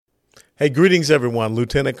Hey, greetings, everyone.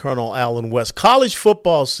 Lieutenant Colonel Alan West. College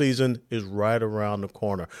football season is right around the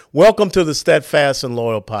corner. Welcome to the Steadfast and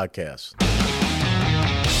Loyal podcast.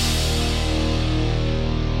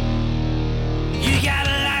 You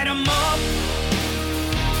gotta light 'em up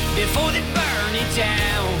before they burn it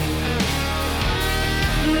down.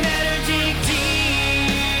 Better dig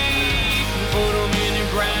deep, put 'em in the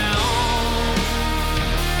ground.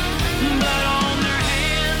 Blood on their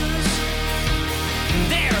hands,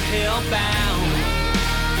 they're hellbound.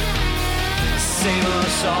 Save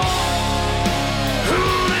us all.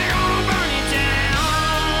 Ooh, they're gonna burn it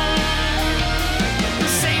down.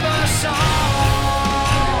 Save us all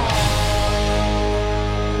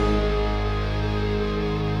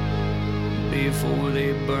before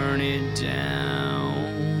they burn it down.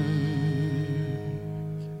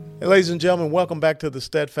 Hey, ladies and gentlemen, welcome back to the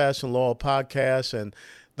Steadfast and Loyal podcast. And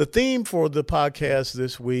the theme for the podcast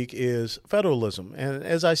this week is federalism. And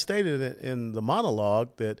as I stated in the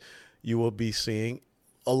monologue that you will be seeing,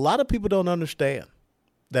 a lot of people don't understand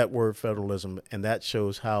that word federalism, and that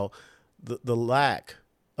shows how the lack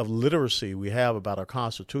of literacy we have about our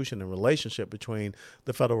Constitution and relationship between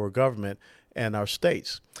the federal government and our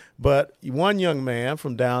states. But one young man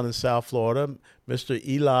from down in South Florida, Mr.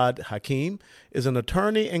 Elad Hakim, is an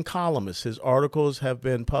attorney and columnist. His articles have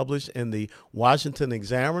been published in the Washington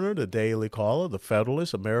Examiner, the Daily Caller, the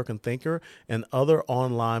Federalist, American Thinker, and other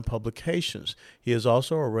online publications. He is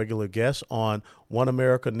also a regular guest on One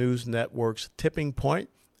America News Network's Tipping Point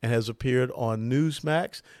and has appeared on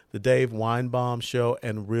Newsmax, The Dave Weinbaum Show,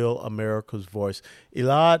 and Real America's Voice.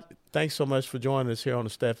 Elad, thanks so much for joining us here on the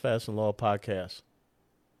Steadfast and Loyal podcast.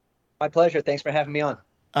 My pleasure. Thanks for having me on.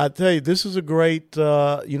 I tell you, this is a great,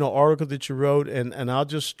 article that you wrote, and I'll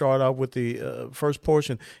just start off with the first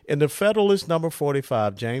portion. In the Federalist number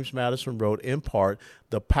 45, James Madison wrote, in part,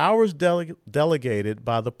 the powers delegated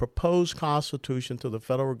by the proposed Constitution to the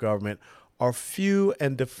federal government are few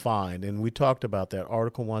and defined, and we talked about that,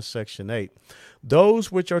 Article 1, Section 8.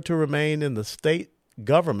 Those which are to remain in the state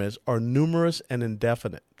governments are numerous and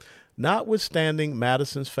indefinite. Notwithstanding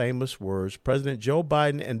Madison's famous words, President Joe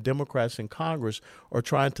Biden and Democrats in Congress are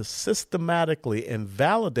trying to systematically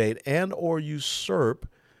invalidate and or usurp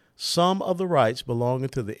some of the rights belonging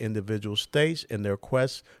to the individual states in their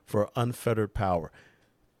quest for unfettered power.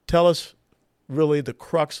 Tell us really the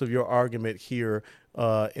crux of your argument here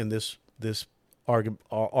in this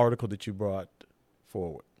article that you brought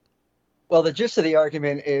forward. Well, the gist of the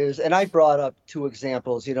argument is, and I brought up two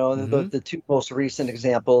examples, the two most recent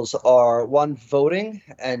examples are one, voting,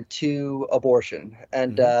 and two, abortion.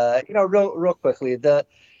 And, real quickly, the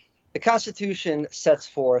Constitution sets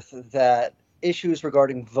forth that issues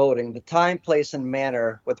regarding voting, the time, place, and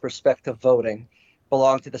manner with respect to voting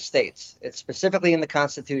belong to the states. It's specifically in the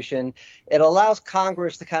Constitution. It allows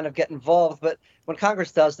Congress to kind of get involved, but when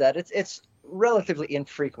Congress does that, it's relatively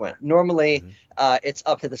infrequent. Normally, it's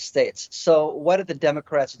up to the states. So what did the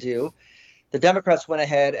Democrats do? The Democrats went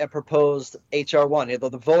ahead and proposed H.R. 1,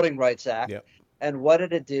 the Voting Rights Act. Yep. And what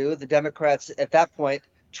did it do? The Democrats at that point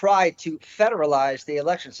tried to federalize the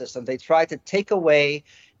election system. They tried to take away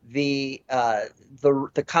the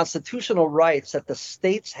constitutional rights that the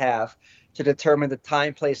states have to determine the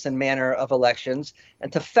time, place, and manner of elections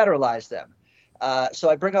and to federalize them. So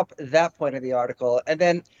I bring up that point in the article. And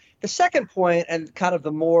then the second point, and kind of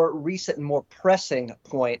the more recent and more pressing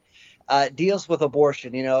point, deals with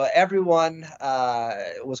abortion. Everyone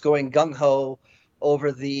was going gung-ho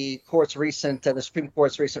over the Supreme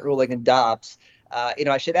Court's recent ruling in Dobbs.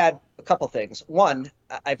 I should add a couple things. One,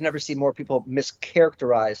 I've never seen more people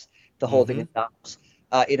mischaracterize the holding in Dobbs.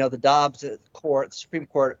 The Dobbs court, the Supreme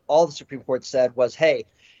Court, all the Supreme Court said was, hey,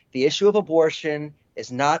 the issue of abortion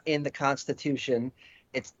is not in the Constitution.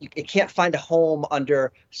 It can't find a home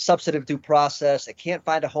under substantive due process. It can't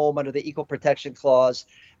find a home under the Equal Protection Clause.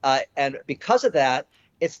 And because of that,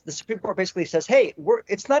 the Supreme Court basically says, hey,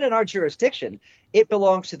 it's not in our jurisdiction. It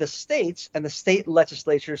belongs to the states and the state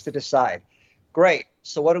legislatures to decide. Great.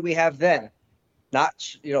 So what do we have then?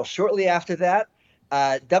 Shortly after that,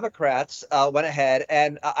 Democrats went ahead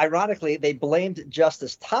and ironically, they blamed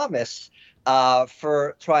Justice Thomas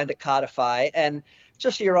for trying to codify. And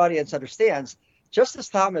just so your audience understands, Justice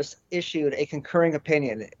Thomas issued a concurring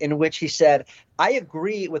opinion in which he said, I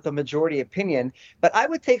agree with the majority opinion, but I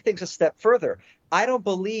would take things a step further. I don't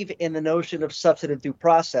believe in the notion of substantive due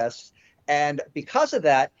process. And because of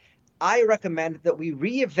that, I recommend that we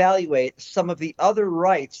reevaluate some of the other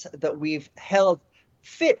rights that we've held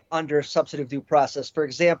fit under substantive due process. For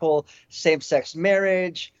example, same-sex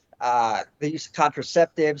marriage, the use of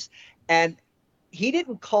contraceptives. And he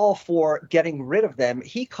didn't call for getting rid of them.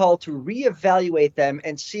 He called to reevaluate them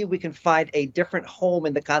and see if we can find a different home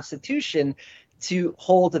in the Constitution to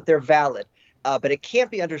hold that they're valid. But it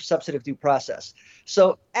can't be under substantive due process.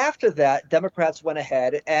 So after that, Democrats went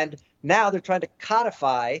ahead and now they're trying to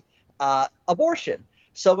codify abortion.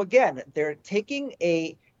 So again, they're taking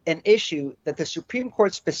an issue that the Supreme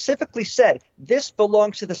Court specifically said this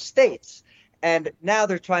belongs to the states, and now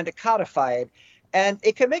they're trying to codify it. And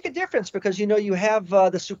it can make a difference because, you have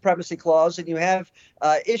the supremacy clause and you have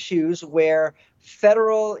issues where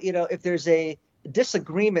federal, if there's a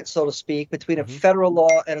disagreement, so to speak, between a federal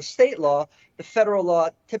law and a state law, the federal law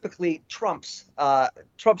typically trumps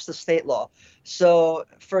the state law. So,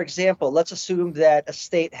 for example, let's assume that a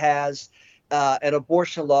state has an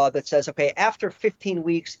abortion law that says, okay, after 15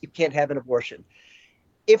 weeks, you can't have an abortion.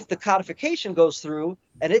 If the codification goes through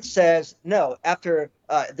and it says no, after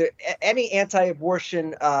any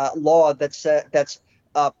anti-abortion law that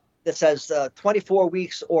says 24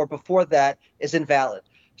 weeks or before that is invalid.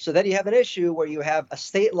 So then you have an issue where you have a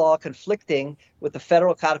state law conflicting with the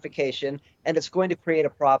federal codification, and it's going to create a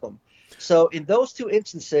problem. So in those two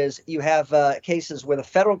instances, you have cases where the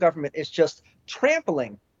federal government is just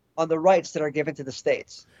trampling on the rights that are given to the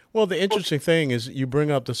states. Well, the interesting thing is you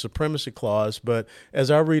bring up the supremacy clause, but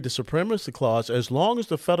as I read the supremacy clause, as long as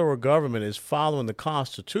the federal government is following the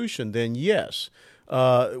Constitution, then yes,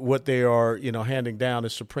 what they are, handing down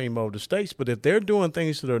is supreme over the states. But if they're doing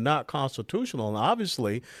things that are not constitutional, and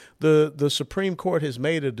obviously the Supreme Court has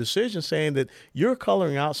made a decision saying that you're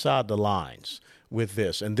coloring outside the lines with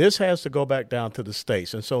this, and this has to go back down to the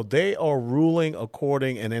states. And so they are ruling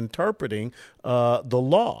according and interpreting the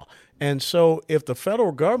law. And so if the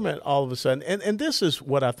federal government all of a sudden, and this is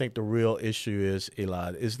what I think the real issue is,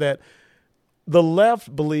 Elad, is that the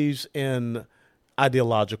left believes in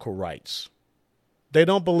ideological rights. They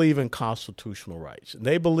don't believe in constitutional rights.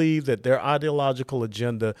 They believe that their ideological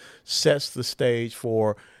agenda sets the stage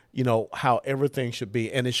for, how everything should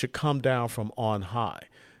be, and it should come down from on high.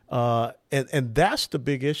 And that's the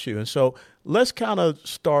big issue. And so let's kind of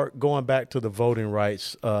start going back to the voting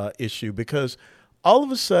rights issue, because all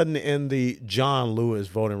of a sudden in the John Lewis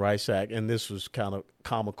Voting Rights Act, and this was kind of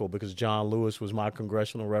comical because John Lewis was my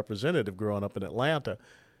congressional representative growing up in Atlanta,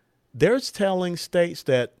 they're telling states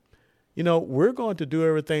that, we're going to do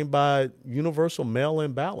everything by universal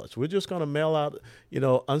mail-in ballots. We're just going to mail out,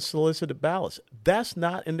 unsolicited ballots. That's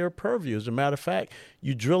not in their purview. As a matter of fact,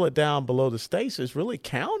 you drill it down below the states, it's really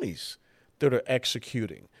counties that are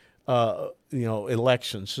executing,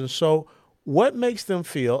 elections. And so what makes them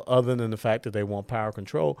feel, other than the fact that they want power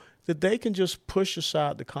control, that they can just push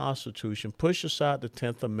aside the Constitution, push aside the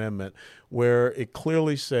 10th Amendment, where it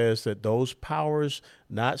clearly says that those powers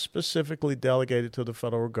not specifically delegated to the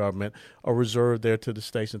federal government are reserved there to the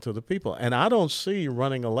states and to the people. And I don't see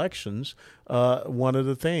running elections, one of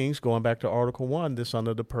the things, going back to Article 1, that's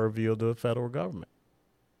under the purview of the federal government.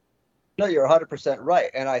 No, you're 100% right.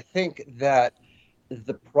 And I think that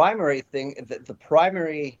the primary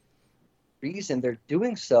reason they're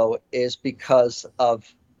doing so is because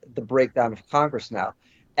of the breakdown of Congress now.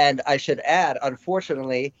 And I should add,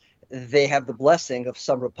 unfortunately, they have the blessing of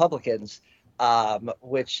some Republicans,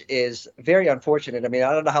 which is very unfortunate. I mean,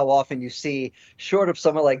 I don't know how often you see, short of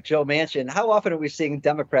someone like Joe Manchin, how often are we seeing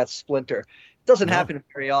Democrats splinter? It doesn't happen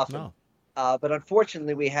very often. No. But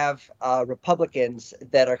unfortunately, we have Republicans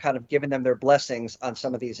that are kind of giving them their blessings on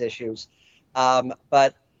some of these issues.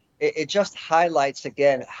 But it just highlights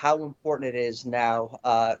again how important it is now,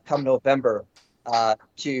 come November,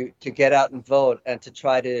 to get out and vote and to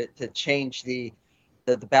try to change the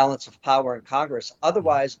balance of power in Congress.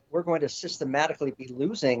 Otherwise, we're going to systematically be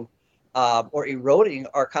losing or eroding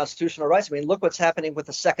our constitutional rights. I mean, look what's happening with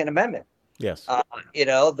the Second Amendment. Yes.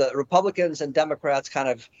 The Republicans and Democrats kind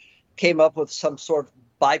of came up with some sort of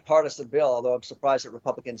bipartisan bill, although I'm surprised that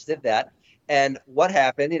Republicans did that. And what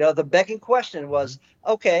happened? The begging question was,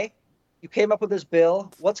 okay, you came up with this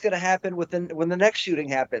bill. What's going to happen when the next shooting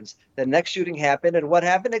happens? The next shooting happened, and what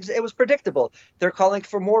happened? It was predictable. They're calling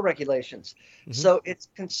for more regulations. Mm-hmm. So it's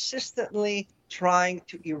consistently trying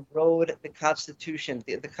to erode the Constitution,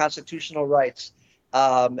 the constitutional rights.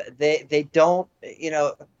 They don't,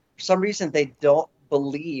 for some reason, they don't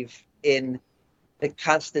believe in the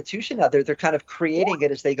Constitution. Now they're kind of creating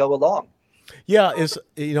it as they go along. Yeah,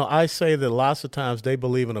 I say that lots of times they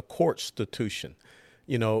believe in a court-stitution.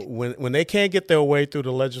 When they can't get their way through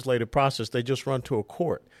the legislative process, they just run to a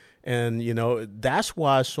court. And, that's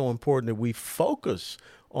why it's so important that we focus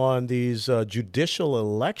on these judicial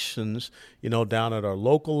elections, down at our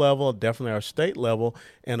local level, definitely our state level,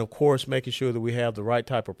 and, of course, making sure that we have the right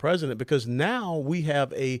type of president, because now we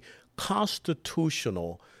have a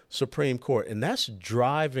constitutional Supreme Court, and that's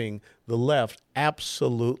driving the left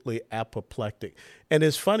absolutely apoplectic. And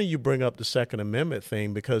it's funny you bring up the Second Amendment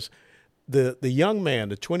thing, because the young man,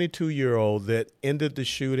 the 22-year-old that ended the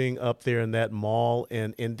shooting up there in that mall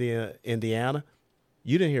in Indiana,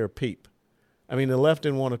 you didn't hear a peep. I mean, the left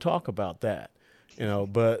didn't want to talk about that,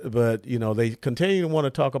 but they continue to want to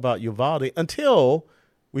talk about Uvalde until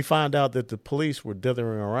we find out that the police were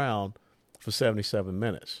dithering around for 77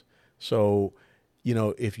 minutes. So,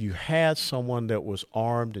 if you had someone that was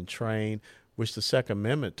armed and trained, which the Second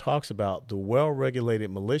Amendment talks about, the well-regulated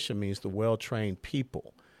militia means the well-trained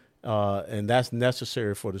people. And that's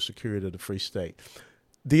necessary for the security of the free state.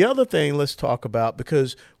 The other thing let's talk about,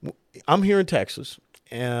 because I'm here in Texas,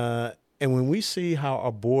 and when we see how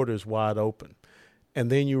our border is wide open, and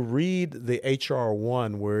then you read the H.R.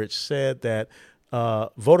 1 where it said that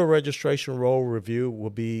voter registration roll review will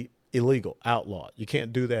be illegal, outlawed. You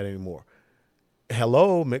can't do that anymore.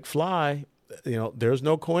 Hello, McFly, there's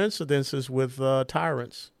no coincidences with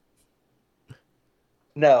tyrants.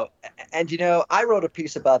 No. And, I wrote a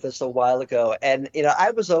piece about this a while ago, and,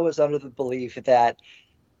 I was always under the belief that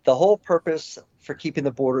the whole purpose for keeping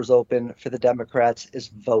the borders open for the Democrats is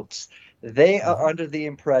votes. They are under the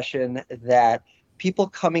impression that people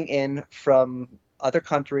coming in from other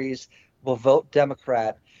countries will vote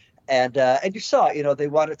Democrat. And you saw, they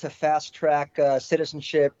wanted to fast track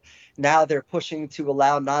citizenship. Now they're pushing to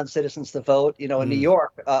allow non-citizens to vote. In New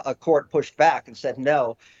York, a court pushed back and said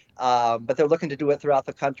no. But they're looking to do it throughout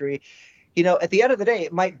the country. At the end of the day,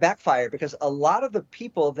 it might backfire, because a lot of the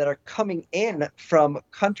people that are coming in from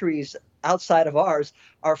countries outside of ours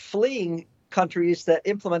are fleeing countries that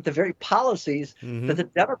implement the very policies that the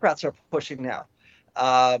Democrats are pushing now.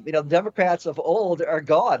 The Democrats of old are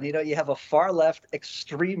gone. You have a far left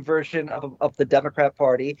extreme version of the Democrat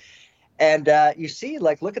Party. And you see,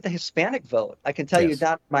 look at the Hispanic vote. I can tell you,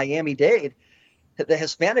 not Miami-Dade. The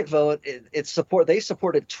Hispanic vote, they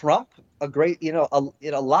supported Trump a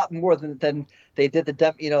lot more than they did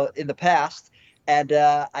in the past. And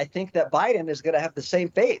I think that Biden is going to have the same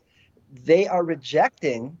fate. They are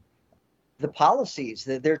rejecting the policies.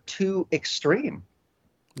 They're too extreme.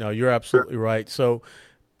 No, you're absolutely right. So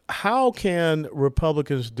how can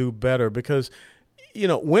Republicans do better? Because,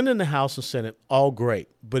 winning the House and Senate, all great.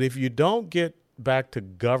 But if you don't get back to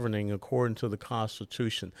governing according to the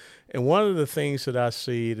Constitution, and one of the things that I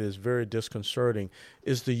see that is very disconcerting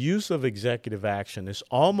is the use of executive action. It's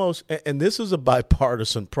almost, and this is a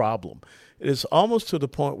bipartisan problem, it is almost to the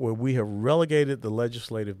point where we have relegated the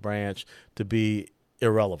legislative branch to be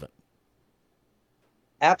irrelevant.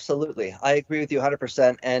 Absolutely. I agree with you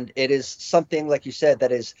 100%. And it is something, like you said,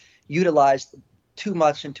 that is utilized too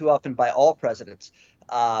much and too often by all presidents.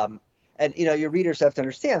 And, your readers have to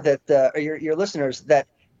understand that, or your listeners, that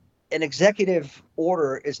an executive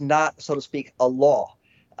order is not, so to speak, a law.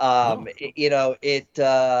 Biden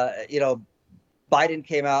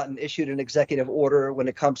came out and issued an executive order when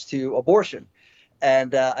it comes to abortion.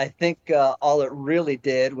 And I think all it really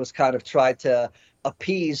did was kind of try to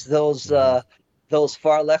appease those far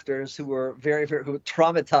lefters who were who were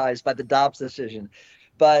traumatized by the Dobbs decision.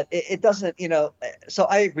 But it doesn't, so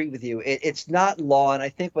I agree with you. It's not law. And I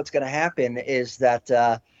think what's going to happen is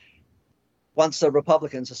that once the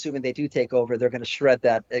Republicans, assuming they do take over, they're going to shred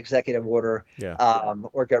that executive order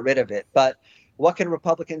or get rid of it. But what can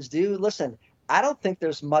Republicans do? Listen, I don't think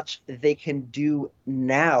there's much they can do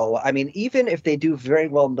now. I mean, even if they do very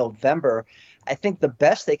well in November, I think the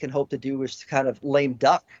best they can hope to do is to kind of lame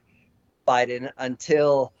duck Biden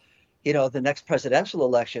until, the next presidential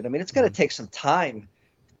election. I mean, it's going to take some time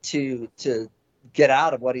to get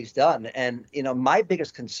out of what he's done. And, my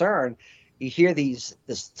biggest concern, you hear this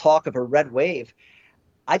talk of a red wave.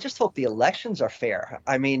 I just hope the elections are fair.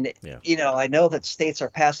 I mean, I know that states are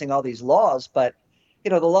passing all these laws, but,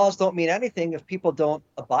 the laws don't mean anything if people don't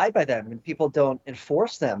abide by them and people don't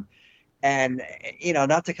enforce them. And,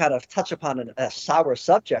 not to kind of touch upon a sour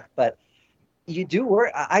subject, but you do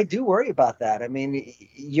worry. I do worry about that. I mean,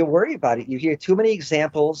 you worry about it. You hear too many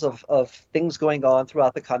examples of things going on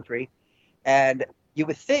throughout the country. And you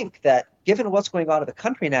would think that given what's going on in the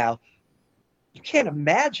country now, you can't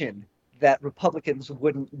imagine that Republicans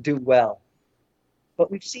wouldn't do well.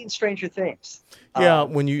 But we've seen stranger things. Yeah,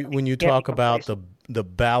 when you talk about the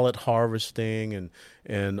ballot harvesting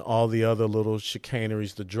and all the other little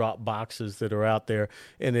chicaneries, the drop boxes that are out there.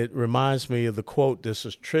 And it reminds me of the quote that's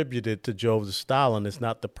attributed to Joseph Stalin. It's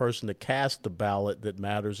not the person that casts the ballot that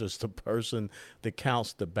matters, it's the person that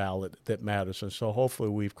counts the ballot that matters. And so hopefully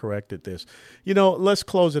we've corrected this. Let's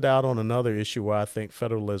close it out on another issue where I think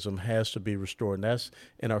federalism has to be restored, and that's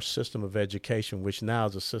in our system of education, which now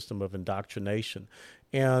is a system of indoctrination.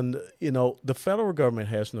 And, the federal government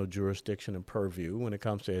has no jurisdiction and purview when it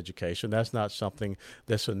comes to education. That's not something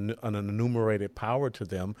that's an enumerated power to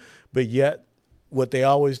them. But yet, what they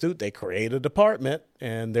always do, they create a department,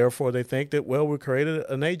 and therefore they think that, well, we created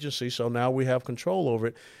an agency, so now we have control over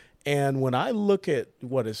it. And when I look at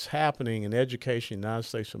what is happening in education in the United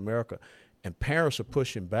States of America, and parents are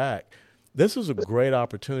pushing back, this is a great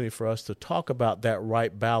opportunity for us to talk about that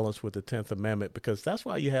right balance with the 10th Amendment, because that's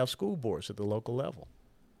why you have school boards at the local level.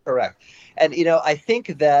 Correct. And, I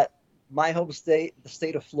think that my home state, the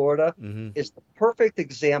state of Florida, is the perfect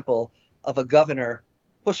example of a governor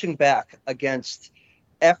pushing back against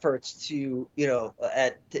efforts to,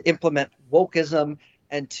 to implement wokeism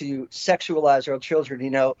and to sexualize our children.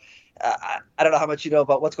 I don't know how much you know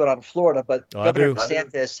about what's going on in Florida, but Governor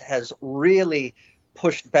DeSantis has really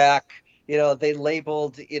pushed back. They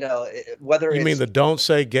labeled, whether you mean the "Don't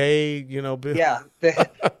Say Gay," bill. Yeah,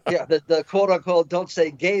 the quote unquote "Don't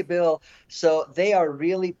Say Gay" bill. So they are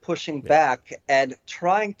really pushing back and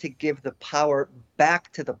trying to give the power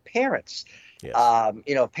back to the parents. Yes.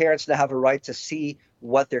 Parents now have a right to see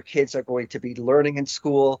what their kids are going to be learning in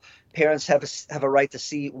school. Parents have a right to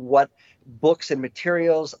see what books and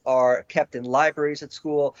materials are kept in libraries at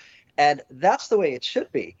school, and that's the way it should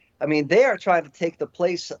be. I mean, they are trying to take the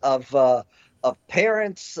place of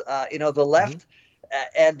parents, the left,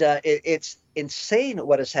 and it's insane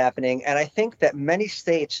what is happening. And I think that many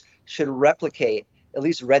states should replicate, at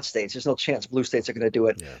least red states. There's no chance blue states are going to do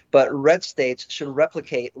it, but red states should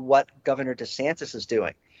replicate what Governor DeSantis is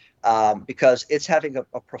doing, because it's having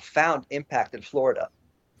a profound impact in Florida.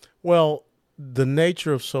 Well, the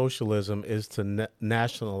nature of socialism is to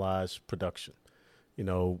nationalize production.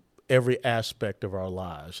 Every aspect of our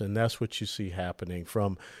lives. And that's what you see happening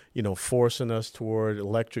from, forcing us toward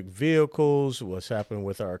electric vehicles, what's happening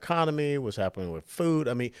with our economy, what's happening with food.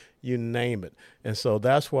 I mean, you name it. And so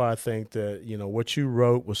that's why I think that, what you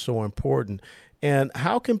wrote was so important. And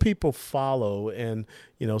how can people follow and,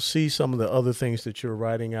 see some of the other things that you're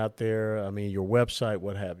writing out there? I mean, your website,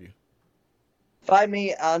 what have you? Find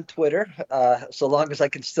me on Twitter, so long as I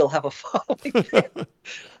can still have a following.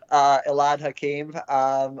 Elad Hakim.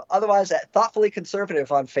 Otherwise, Thoughtfully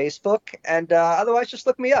Conservative on Facebook. And otherwise, just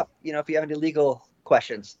look me up, if you have any legal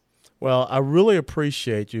questions. Well, I really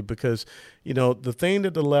appreciate you because, the thing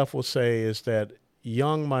that the left will say is that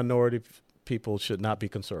young minority people should not be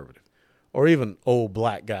conservative, or even old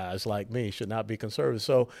black guys like me should not be conservative.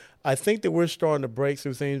 So I think that we're starting to break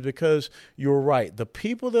through things because you're right. The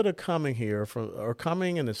people that are coming here are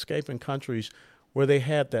coming and escaping countries where they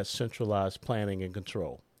had that centralized planning and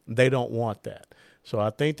control. They don't want that. So I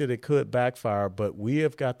think that it could backfire, but we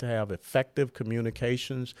have got to have effective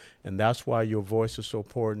communications, and that's why your voice is so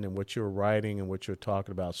important and what you're writing and what you're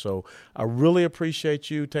talking about. So I really appreciate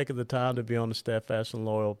you taking the time to be on the Steadfast and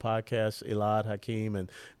Loyal podcast, Elad Hakim,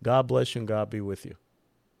 and God bless you and God be with you.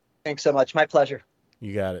 Thanks so much. My pleasure.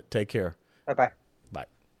 You got it. Take care. Bye-bye. Bye.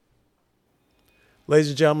 Ladies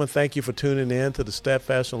and gentlemen, thank you for tuning in to the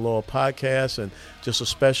Steadfast and Loyal podcast, and just a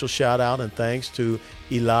special shout out and thanks to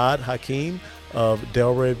Elad Hakim of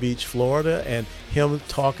Delray Beach, Florida, and him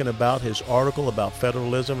talking about his article about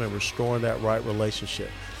federalism and restoring that right relationship.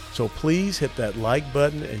 So please hit that like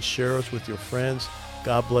button and share us with your friends.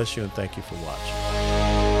 God bless you and thank you for watching.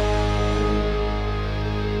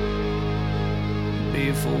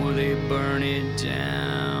 Before they burn it down.